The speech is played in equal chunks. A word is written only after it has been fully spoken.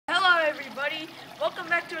everybody. Welcome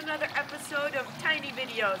back to another episode of Tiny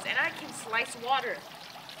Videos, and I can slice water.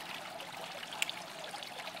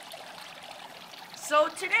 So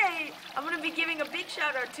today, I'm going to be giving a big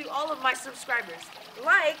shout out to all of my subscribers,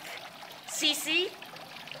 like CC,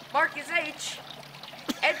 Marcus H,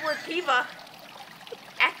 Edward Piva,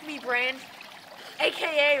 Acme Brand,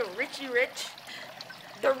 aka Richie Rich,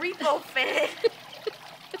 The Repo Fan,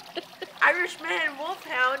 Irishman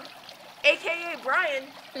Wolfhound, aka Brian,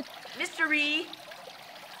 Mr. E,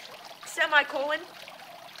 semicolon,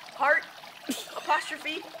 heart,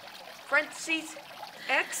 apostrophe, parentheses,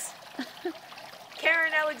 X,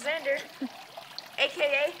 Karen Alexander,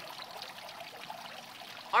 aka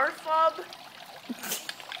Arfob,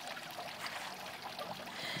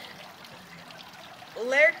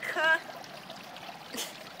 Lerka,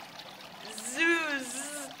 Zuz,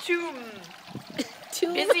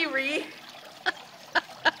 Busy Ree,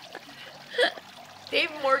 Dave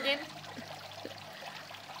Morgan,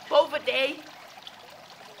 Bova Day,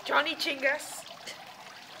 Johnny Chingas,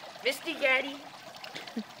 Misty Gaddy,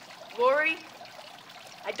 Lori,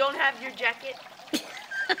 I don't have your jacket,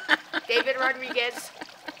 David Rodriguez,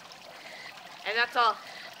 and that's all.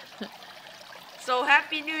 So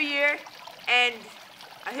Happy New Year, and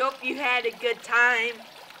I hope you had a good time.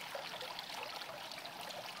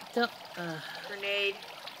 Grenade.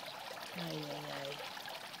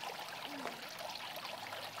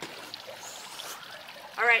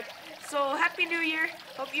 Alright, so Happy New Year.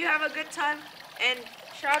 Hope you have a good time. And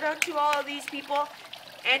shout out to all of these people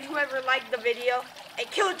and whoever liked the video. Hey,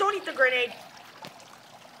 Killer, don't eat the grenade.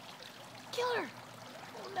 Killer!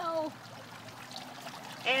 No.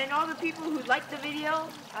 And all the people who liked the video,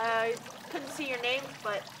 I couldn't see your name,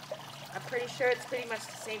 but I'm pretty sure it's pretty much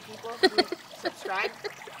the same people who subscribed.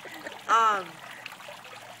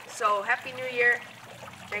 So Happy New Year.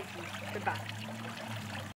 Thank you. Goodbye.